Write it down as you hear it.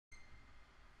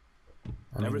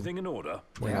Everything in order?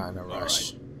 We're not in a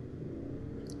rush.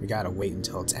 We gotta wait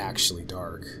until it's actually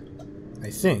dark. I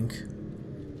think.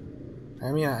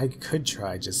 I mean, I could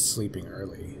try just sleeping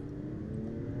early.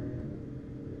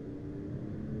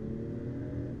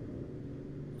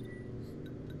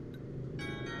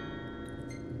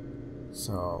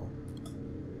 So,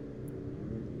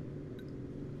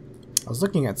 I was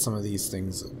looking at some of these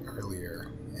things earlier,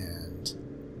 and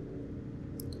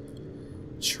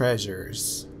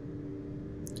treasures.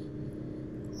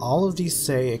 All of these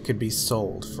say it could be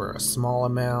sold for a small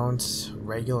amount,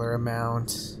 regular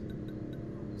amount.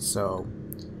 So,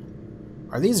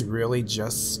 are these really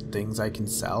just things I can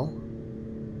sell?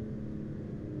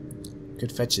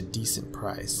 Could fetch a decent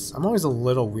price. I'm always a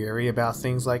little weary about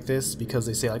things like this because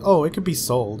they say like, oh, it could be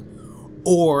sold,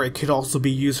 or it could also be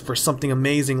used for something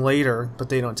amazing later, but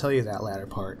they don't tell you that latter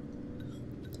part.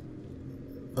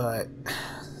 But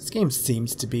this game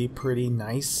seems to be pretty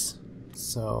nice,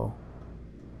 so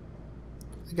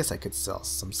I guess I could sell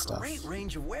some stuff. Great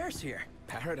range of wares here.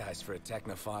 Paradise for a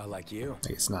technophile like you. I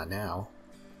guess not now.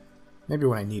 Maybe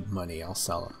when I need money, I'll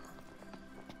sell them.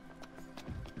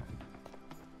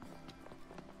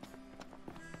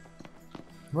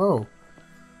 Whoa.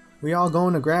 We all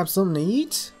going to grab something to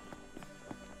eat?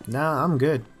 Nah, I'm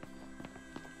good.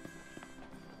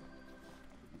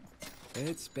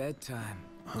 It's bedtime.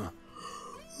 Huh.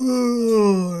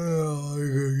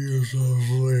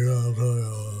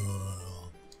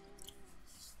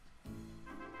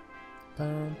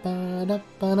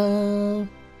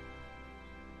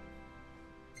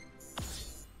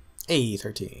 Hey,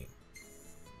 13.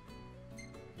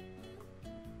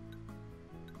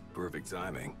 Perfect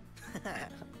timing.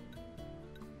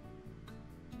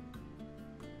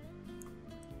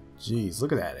 Jeez,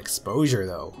 look at that exposure,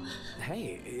 though.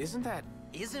 Hey, isn't that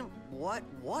Isn't what?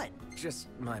 just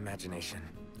my imagination?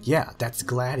 Yeah, that's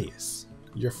Gladius.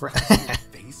 Your friend.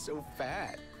 He's so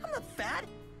fat. I'm not fat.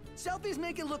 Selfies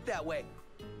make it look that way.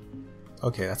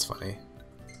 Okay, that's funny.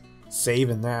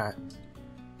 Saving that.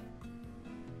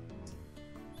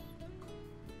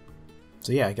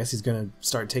 So yeah, I guess he's gonna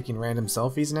start taking random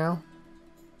selfies now.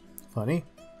 Funny.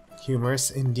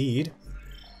 Humorous indeed.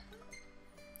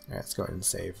 Alright, let's go ahead and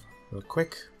save real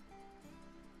quick.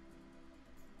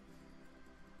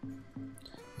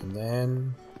 And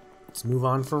then let's move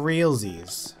on for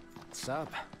realsies.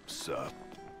 Sup? Sup?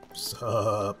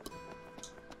 Sup?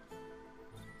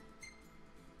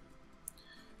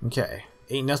 Okay,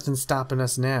 ain't nothing stopping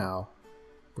us now.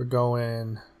 We're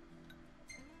going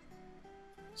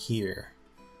here.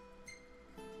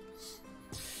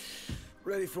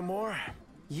 Ready for more?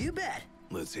 You bet.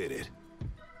 Let's hit it.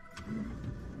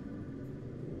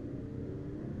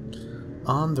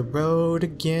 On the road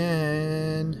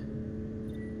again.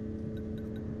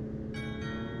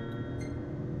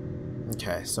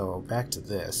 Okay, so back to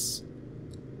this.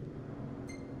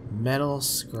 Metal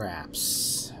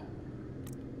scraps.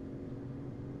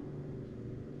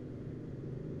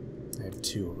 I have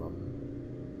 2 of them.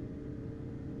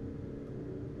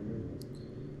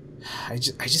 I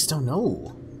just don't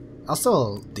know. I'll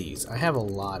sell these. I have a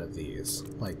lot of these.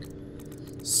 Like,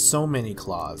 so many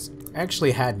claws. I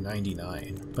actually had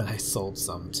 99, but I sold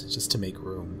some just to make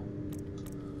room.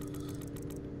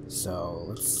 So,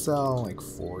 let's sell like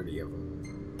 40 of them.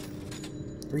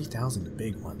 3,000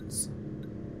 big ones.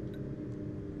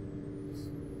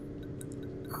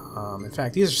 In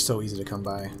fact, these are so easy to come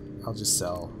by. I'll just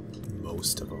sell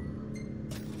most of them.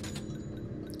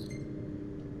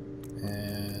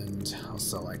 And I'll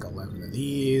sell like 11 of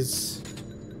these.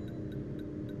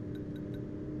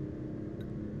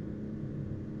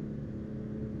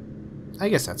 I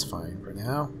guess that's fine for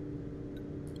now.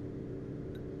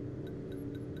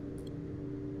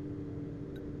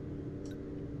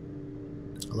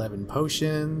 $11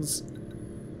 potions.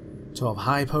 12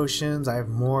 high potions. I have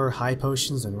more high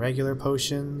potions than regular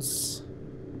potions.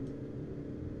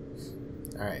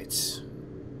 Alright.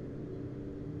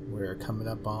 We're coming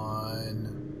up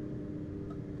on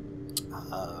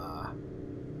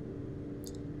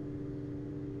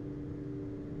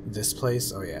this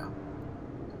place. Oh yeah.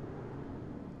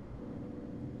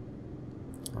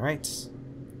 Alright.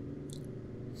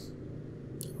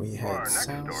 We For head our next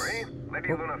south. story, Lady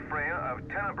Luna Freya of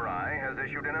Tenebrae has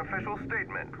issued an official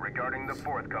statement regarding the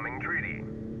forthcoming treaty.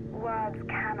 Words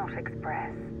cannot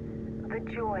express the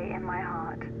joy in my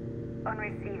heart on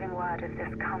receiving word of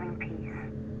this coming peace,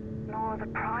 nor the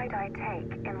pride I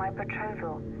take in my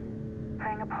betrothal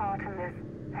playing a part in this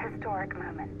historic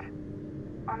moment.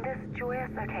 On this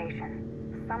joyous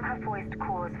occasion, some have voiced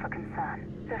cause for concern.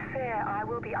 The fear I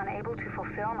will be unable to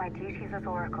fulfill my duties as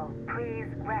Oracle. Please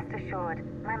rest assured,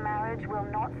 my marriage will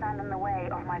not stand in the way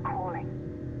of my calling.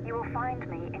 You will find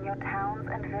me in your towns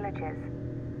and villages,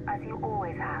 as you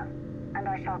always have, and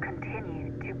I shall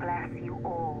continue to bless you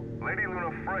all. Lady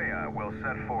Luna Freya will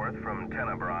set forth from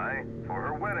Tenebrae for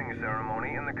her wedding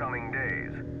ceremony in the coming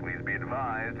days. Please be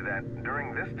advised that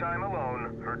during this time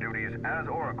alone, her duties as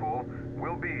Oracle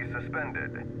will be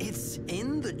suspended. It's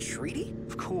in the treaty?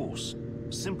 Of course.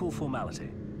 Simple formality.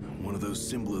 One of those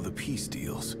symbol of the peace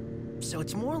deals. So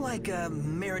it's more like a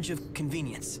marriage of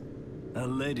convenience. Her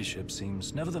ladyship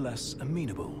seems nevertheless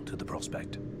amenable to the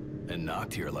prospect. And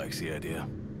Noctier likes the idea.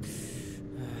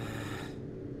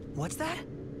 What's that?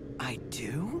 I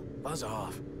do? Buzz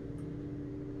off.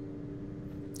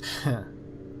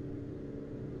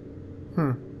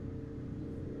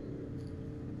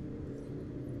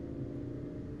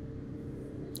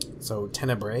 So,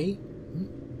 Tenebrae?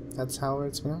 That's how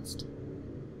it's pronounced?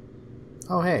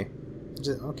 Oh, hey.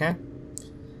 Okay.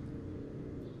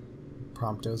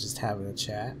 Prompto's just having a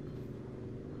chat.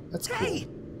 That's cool. Hey!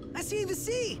 I see the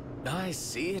sea! I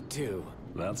see it too.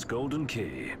 That's Golden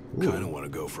Key. Kinda wanna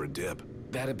go for a dip.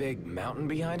 That a big mountain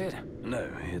behind it? No,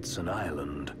 it's an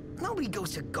island. Nobody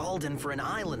goes to Galden for an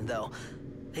island, though.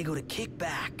 They go to kick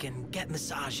back and get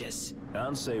massages.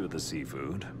 And savor the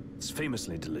seafood. It's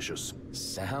famously delicious.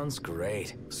 Sounds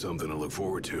great. Something to look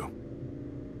forward to.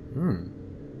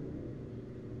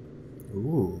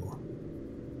 Ooh.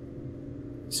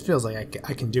 This feels like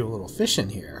I can do a little fishing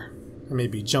here. I may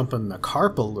be jumping the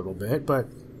carp a little bit, but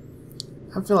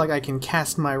I feel like I can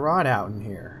cast my rod out in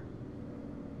here.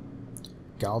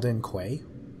 Galden Quay?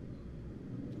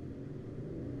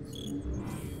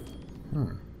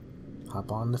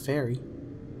 Hop on the ferry.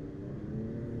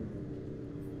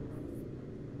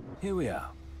 Here we are.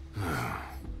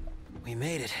 We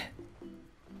made it.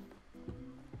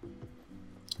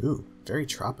 Ooh, very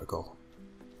tropical.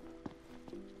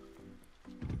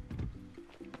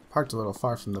 Parked a little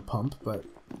far from the pump, but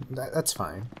that's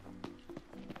fine.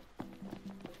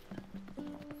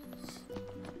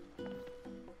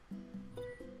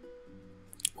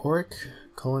 Auric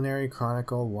Culinary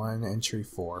Chronicle 1 Entry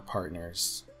 4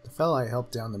 Partners. The fella I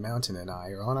helped down the mountain and I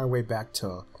are on our way back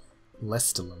to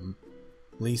Lestalum.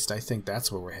 At least I think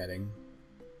that's where we're heading.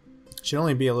 Should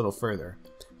only be a little further,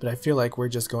 but I feel like we're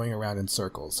just going around in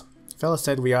circles. The fella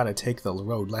said we ought to take the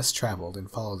road less traveled and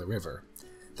follow the river.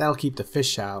 That'll keep the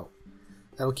fish out.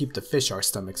 That'll keep the fish our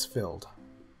stomachs filled.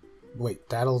 Wait,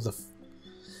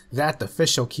 the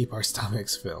fish will keep our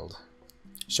stomachs filled.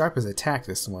 Sharp as a tack,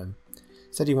 this one.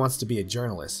 Said he wants to be a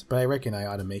journalist, but I reckon I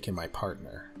ought to make him my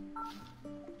partner.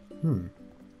 New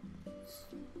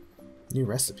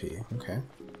recipe, okay.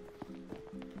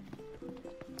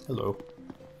 Hello.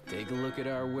 Take a look at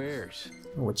our wares.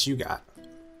 What you got?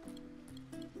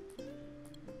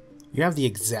 You have the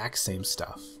exact same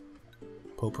stuff.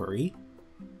 Potpourri?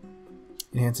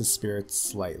 Enhances spirits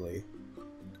slightly.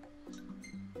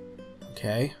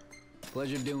 Okay.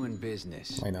 Pleasure doing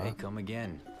business. Why not? Hey, come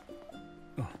again.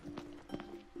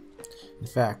 In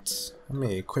fact, I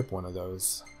may equip one of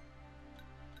those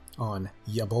on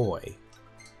ya boy.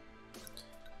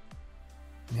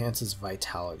 Enhances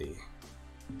vitality.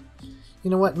 You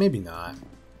know what? Maybe not.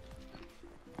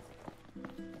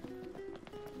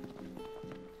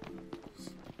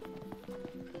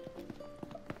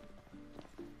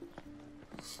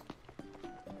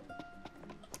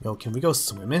 Yo, can we go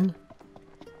swimming?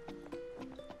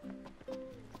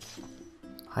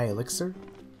 High elixir?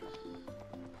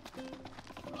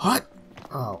 What?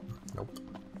 Oh, nope.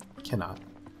 Cannot.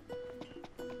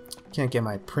 Can't get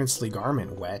my princely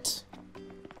garment wet.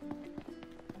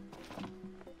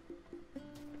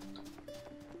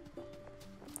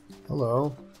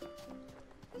 Hello.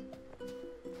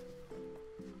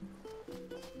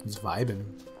 He's vibing.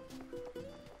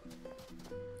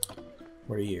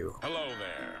 What are you? Hello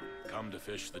there. Come to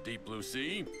fish the deep blue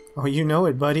sea? Oh, you know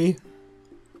it, buddy.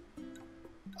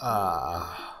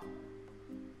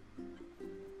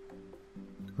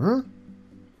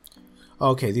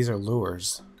 Okay, these are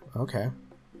lures. Okay.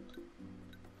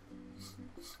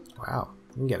 Wow,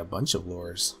 you can get a bunch of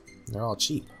lures. They're all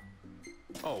cheap.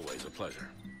 Always a pleasure.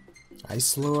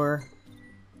 Ice lure,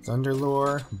 thunder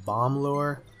lure, bomb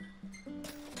lure.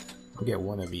 I'll get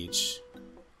one of each.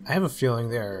 I have a feeling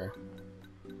they're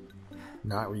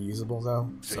not reusable though.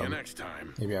 See you next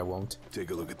time. Maybe I won't. Take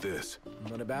a look at this.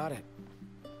 What about it?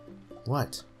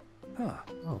 What? Huh.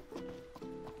 Oh.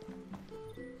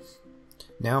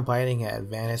 Now biting at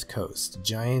Vanith Coast.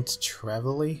 Giant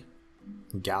Trevally?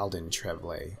 Galden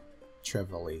Trevally.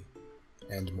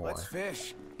 and more. Let's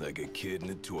fish. Like a kid in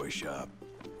a toy shop.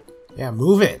 Yeah,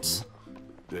 move it!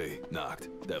 Hey, knocked.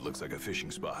 That looks like a fishing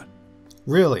spot.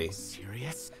 Really?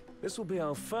 Serious? This will be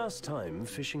our first time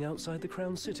fishing outside the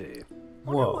Crown City.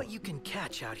 Wonder Whoa. what you can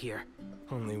catch out here.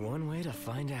 Only one way to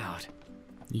find out.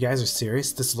 You guys are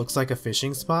serious? This looks like a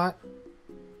fishing spot?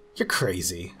 You're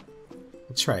crazy.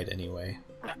 I'll try it anyway.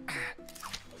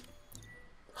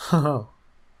 Oh,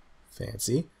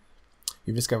 fancy.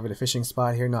 You've discovered a fishing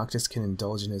spot here. Noctis can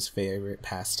indulge in his favorite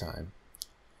pastime.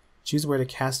 Choose where to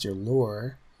cast your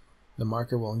lure. The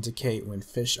marker will indicate when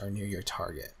fish are near your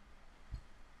target.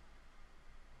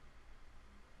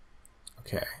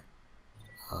 Okay.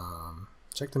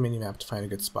 Check the minimap to find a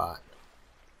good spot.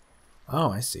 Oh,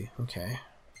 I see. Okay.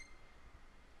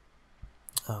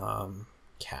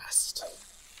 Cast.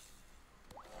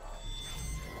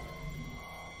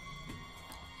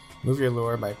 Move your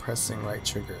lure by pressing right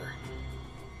trigger.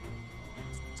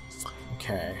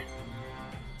 Okay.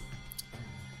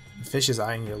 The fish is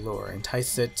eyeing your lure.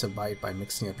 Entice it to bite by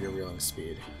mixing up your reeling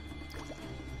speed.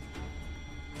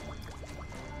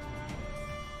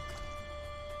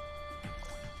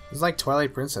 It's like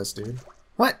Twilight Princess, dude.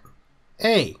 What?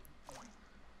 Hey!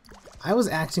 I was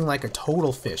acting like a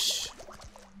total fish.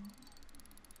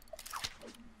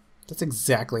 That's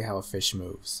exactly how a fish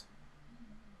moves.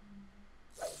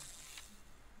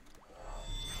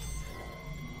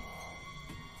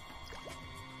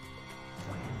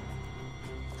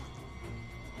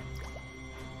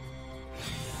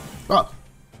 Oh!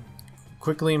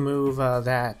 Quickly move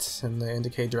that in the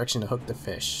indicate direction to hook the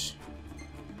fish.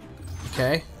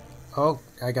 Okay. Oh,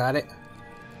 I got it.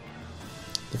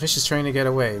 The fish is trying to get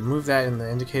away. Move that in the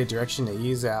indicated direction to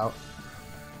ease out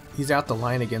the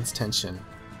line against tension.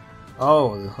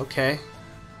 Oh, okay.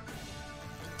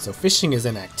 So fishing is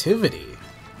an activity.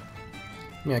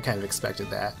 I mean, I kind of expected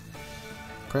that.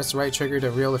 Press the right trigger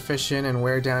to reel the fish in and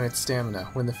wear down its stamina.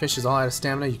 When the fish is all out of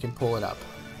stamina, you can pull it up.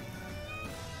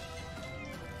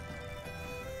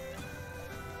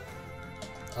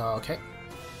 Okay.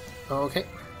 Okay.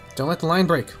 Don't let the line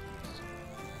break.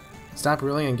 Stop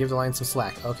reeling and give the line some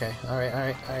slack. Okay. Alright,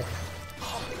 alright, alright.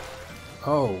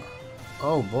 Oh.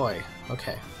 Oh boy.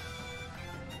 Okay.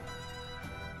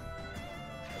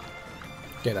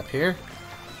 Get up here.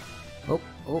 Oh,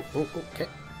 oh, oh, okay.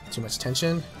 Too much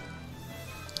tension.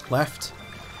 Left.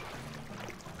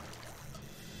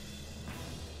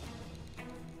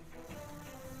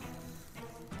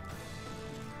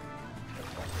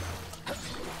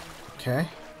 Okay.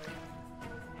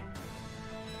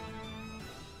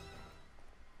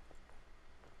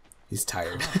 He's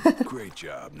tired. Great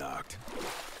job, Knocked.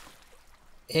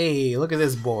 Hey, look at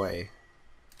this boy.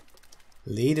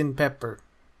 Laden pepper.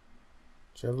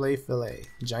 Trevally fillet.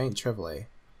 Giant trevally.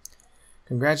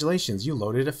 Congratulations, you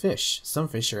loaded a fish. Some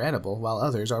fish are edible, while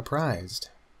others are prized.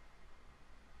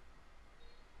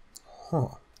 Huh.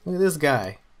 Look at this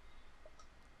guy.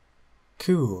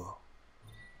 Cool.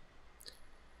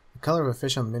 The color of a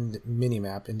fish on the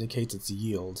minimap indicates its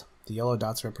yield. The yellow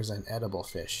dots represent edible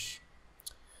fish.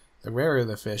 The rarer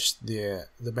the fish, the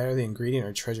better the ingredient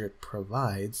or treasure it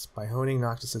provides. By honing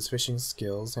Noctis's fishing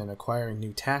skills and acquiring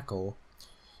new tackle,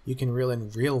 you can reel in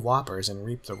real whoppers and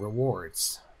reap the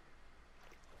rewards.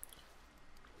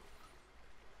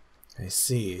 I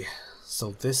see.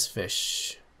 So this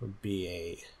fish would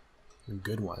be a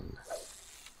good one.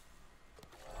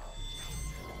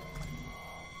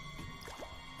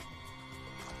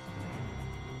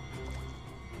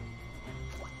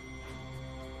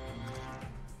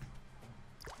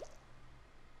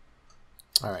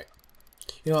 Alright.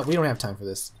 You know what? We don't have time for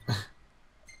this.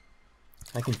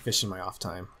 I can fish in my off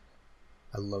time.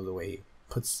 I love the way he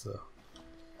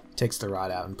takes the rod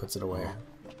out and puts it away.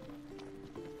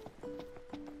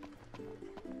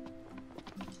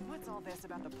 What's all this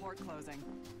about the port closing?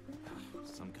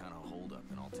 Some kind of holdup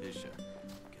in Altissia.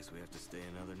 Guess we have to stay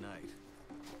another night.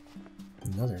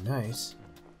 Another night?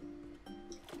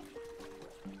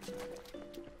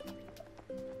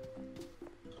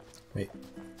 Wait.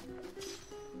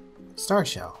 Star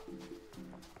shell.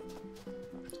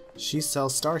 She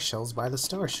sells star shells by the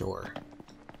Star Shore.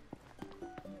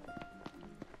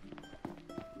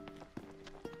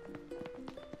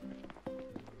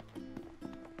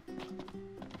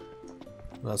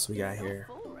 What else we got here?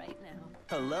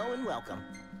 Hello and welcome.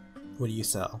 What do you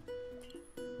sell?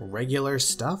 Regular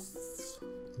stuff?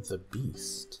 The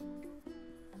Beast.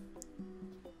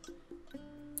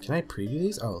 Can I preview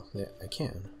these? Oh, yeah, I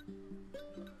can.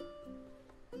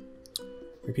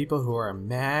 For people who are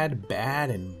mad,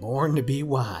 bad, and born to be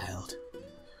wild.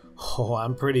 Oh,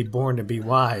 I'm pretty born to be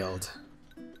wild.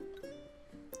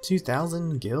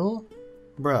 2,000 gil?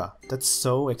 Bruh, that's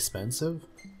so expensive.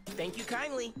 Thank you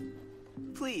kindly.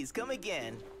 Please come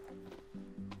again.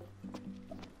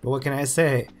 But what can I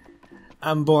say?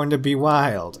 I'm born to be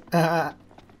wild.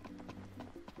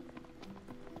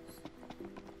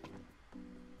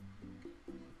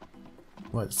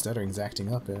 What, stuttering's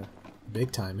acting up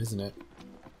big time, isn't it?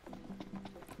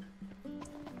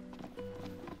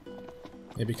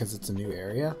 Maybe because it's a new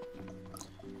area?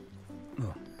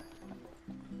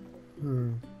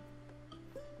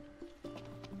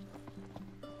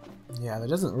 Yeah, there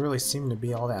doesn't really seem to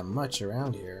be all that much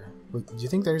around here. Do you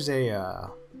think there's a,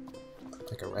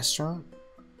 like a restaurant?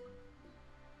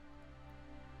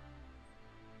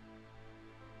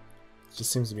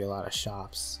 Just seems to be a lot of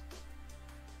shops.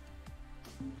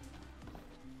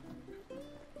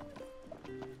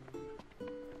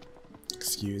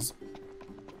 Excuse.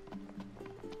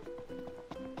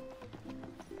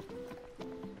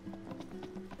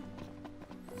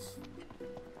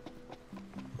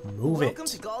 Move Welcome it.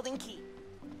 to Golden Key.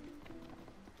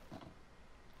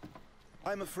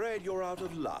 I'm afraid you're out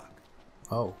of luck.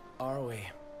 Oh. Are we?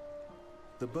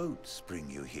 The boats bring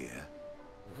you here.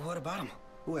 What about him?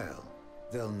 Well,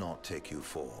 they'll not take you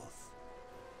forth.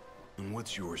 And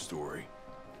what's your story?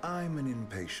 I'm an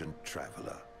impatient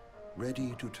traveler,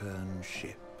 ready to turn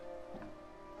ship.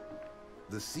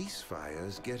 The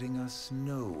ceasefire's getting us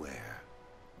nowhere.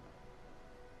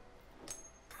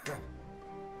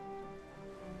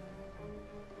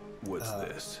 What's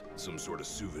this? Some sort of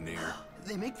souvenir?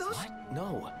 They make those? What?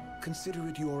 No. Consider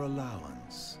it your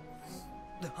allowance.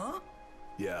 Huh?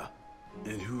 Yeah.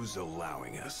 And who's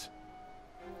allowing us?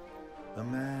 A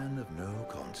man of no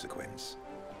consequence.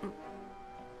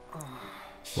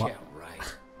 Yeah,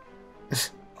 right.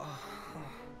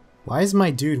 Why is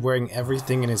my dude wearing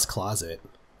everything in his closet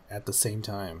at the same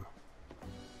time?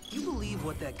 You believe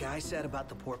what that guy said about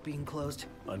the port being closed?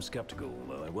 I'm skeptical,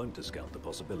 though I won't discount the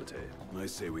possibility. I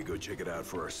say we go check it out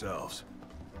for ourselves.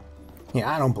 Yeah,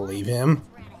 I don't believe him.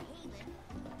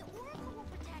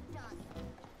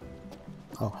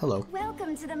 Oh, hello.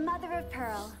 Welcome to the Mother of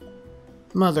Pearl.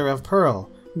 Mother of pearl.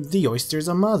 The oyster's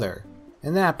a mother.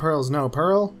 And that pearl's no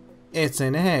pearl. It's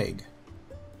an egg.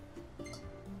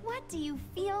 What do you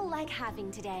feel like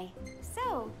having today?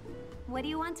 So, what do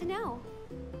you want to know?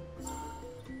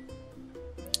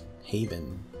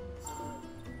 Haven.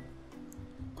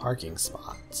 Parking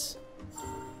spots.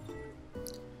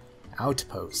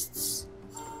 Outposts.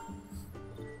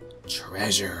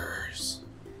 Treasures.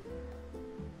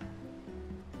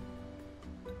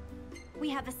 We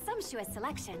have a sumptuous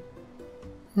selection.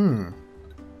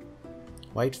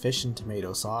 White fish and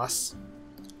tomato sauce.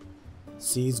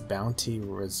 Sea's Bounty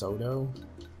risotto.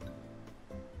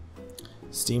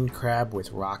 Steamed crab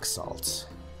with rock salt.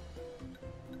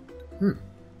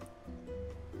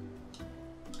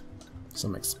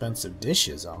 Some expensive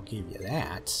dishes, I'll give you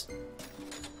that.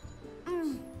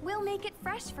 We'll make it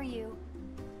fresh for you.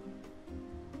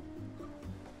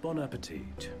 Bon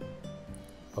appetit.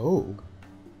 Oh.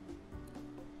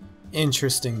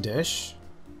 Interesting dish.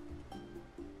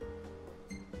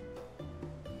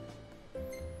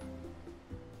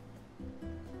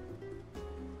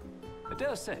 I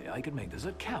dare say I could make this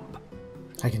at camp.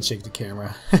 I can shake the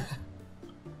camera. I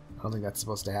don't think that's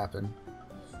supposed to happen.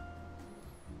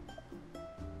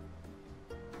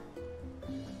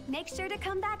 Make sure to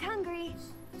come back hungry.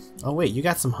 Oh wait, you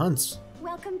got some hunts.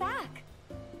 Welcome back.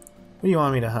 What do you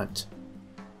want me to hunt?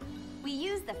 We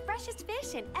use the freshest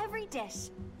fish in every dish.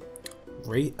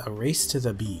 A race to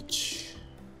the beach.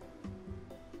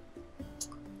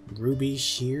 Ruby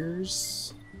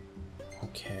shears.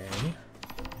 Okay.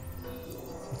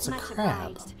 It's a Much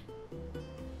crab. obliged.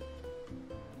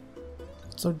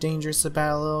 What's so dangerous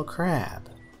about a little crab?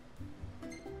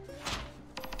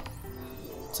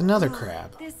 It's another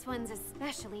crab. This one's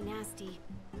especially nasty.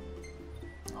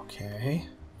 Okay.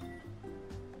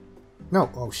 No,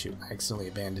 oh shoot, I accidentally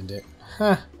abandoned it.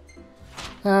 Huh.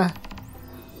 Huh.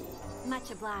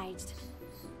 Much obliged.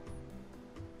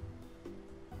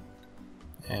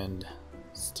 And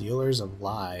Stealers of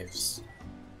Lives.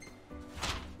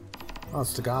 Oh,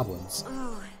 it's the goblins.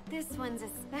 Oh, this one's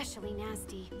especially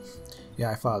nasty.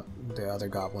 Yeah, I fought the other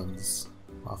goblins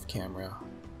off camera.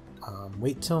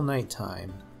 Wait till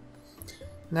nighttime.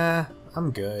 Nah,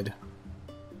 I'm good.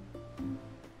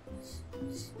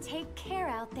 Take care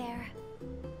out there.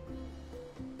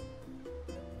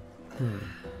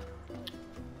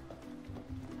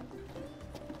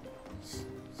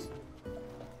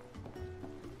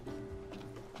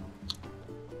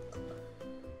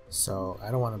 So,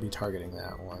 I don't want to be targeting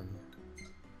that one.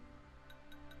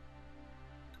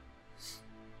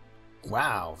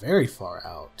 Wow, very far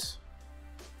out.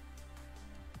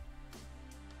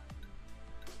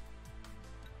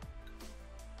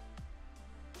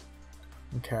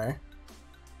 Okay.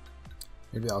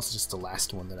 Maybe that was just the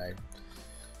last one that I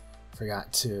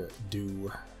forgot to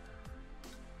do.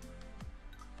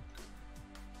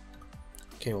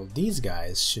 Okay, well these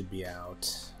guys should be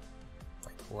out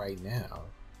like right now.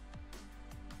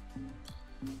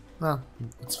 Well,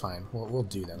 it's fine. We'll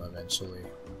do them eventually.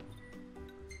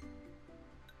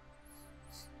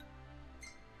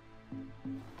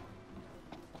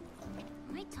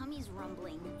 My tummy's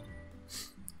rumbling.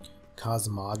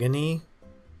 Cosmogony,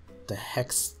 the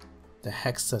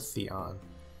Hexatheon,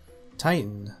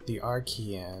 Titan, the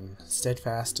Archean,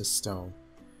 steadfast as stone,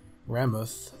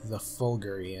 Ramuth, the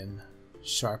Fulgurian,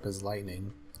 sharp as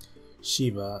lightning,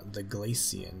 Shiva, the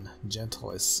Glacian,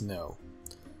 gentle as snow,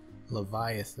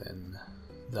 Leviathan,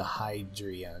 the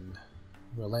Hydrian,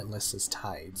 relentless as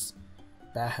tides,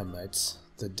 Bahamut,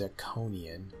 the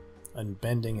Draconian,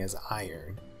 unbending as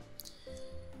iron,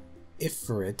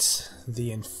 Ifrit, the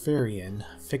Inferian,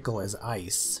 fickle as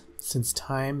ice. Since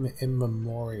time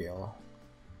immemorial,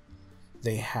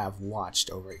 they have watched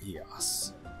over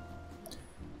Eos.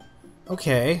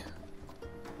 Okay.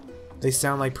 They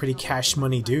sound like pretty cash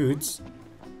money dudes.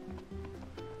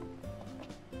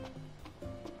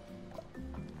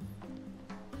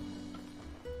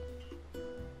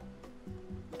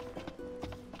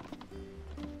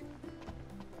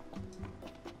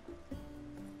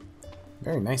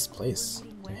 Very nice place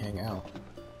to hang out.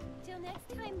 Till next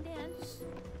time, Dan.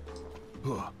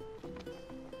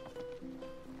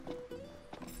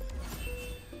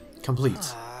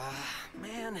 Complete.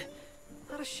 Man,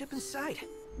 not a ship in sight.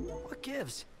 What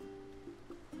gives?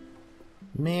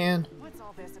 Man. What's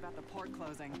all this about the port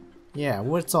closing? Yeah,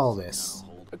 what's all this?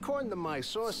 According to my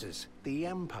sources, the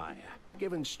Empire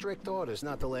given strict orders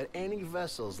not to let any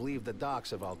vessels leave the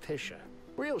docks of Altissia.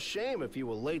 Real shame if you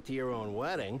were late to your own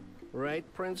wedding. Right,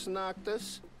 Prince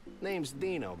Noctis? Name's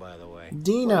Dino, by the way.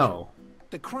 Dino!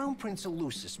 The Crown Prince of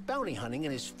Lucis bounty hunting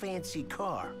in his fancy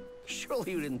car.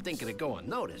 Surely you didn't think it'd go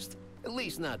unnoticed. At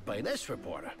least not by this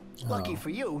reporter. Lucky for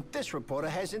you, this reporter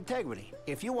has integrity.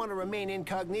 If you want to remain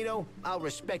incognito, I'll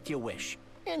respect your wish.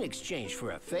 In exchange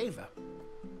for a favor.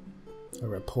 A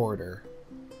reporter.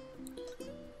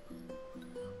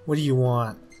 What do you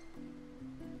want?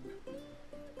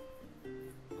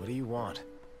 What do you want?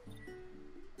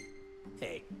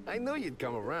 Hey, I knew you'd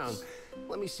come around.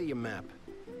 Let me see your map.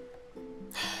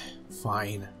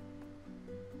 Fine.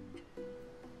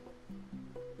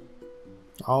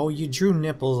 Oh, you drew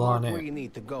nipples on Mark where it. you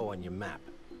need to go on your map.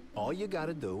 All you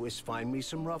gotta do is find me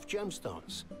some rough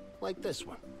gemstones, like this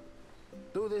one.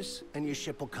 Do this, and your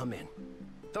ship will come in.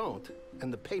 Don't,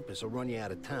 and the papers will run you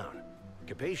out of town.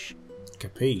 Capiche?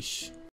 Capiche.